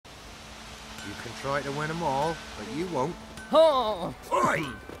You can try to win them all, but you won't. Oh! Oi!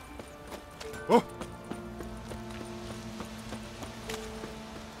 Oh!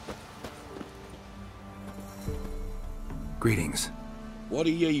 Greetings. What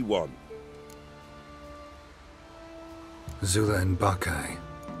do ye want? Zula and Bakai.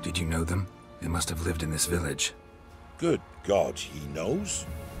 Did you know them? They must have lived in this village. Good God, he knows.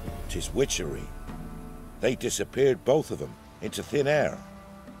 'Tis witchery. They disappeared, both of them, into thin air.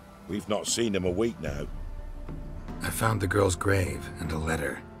 We've not seen them a week now. I found the girl's grave and a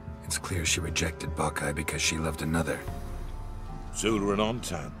letter. It's clear she rejected Bakai because she loved another. Zula and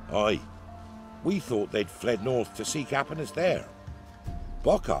Ontan, aye. We thought they'd fled north to seek happiness there.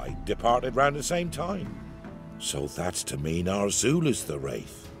 Buckeye departed round the same time. So that's to mean our Zula's the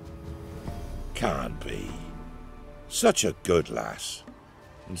wraith. Can't be. Such a good lass.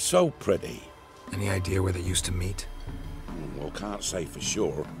 And so pretty. Any idea where they used to meet? Well, can't say for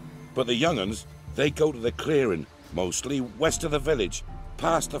sure. But the young'uns, they go to the clearing, mostly west of the village,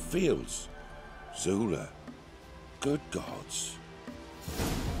 past the fields. Zula. Good gods.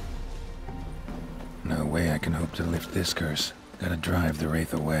 No way I can hope to lift this curse. Gotta drive the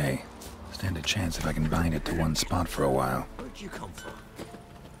wraith away. Stand a chance if I can bind it to one spot for a while. Where'd you come from?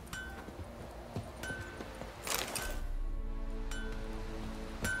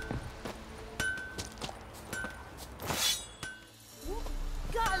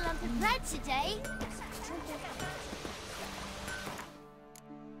 Got a lump of bread today.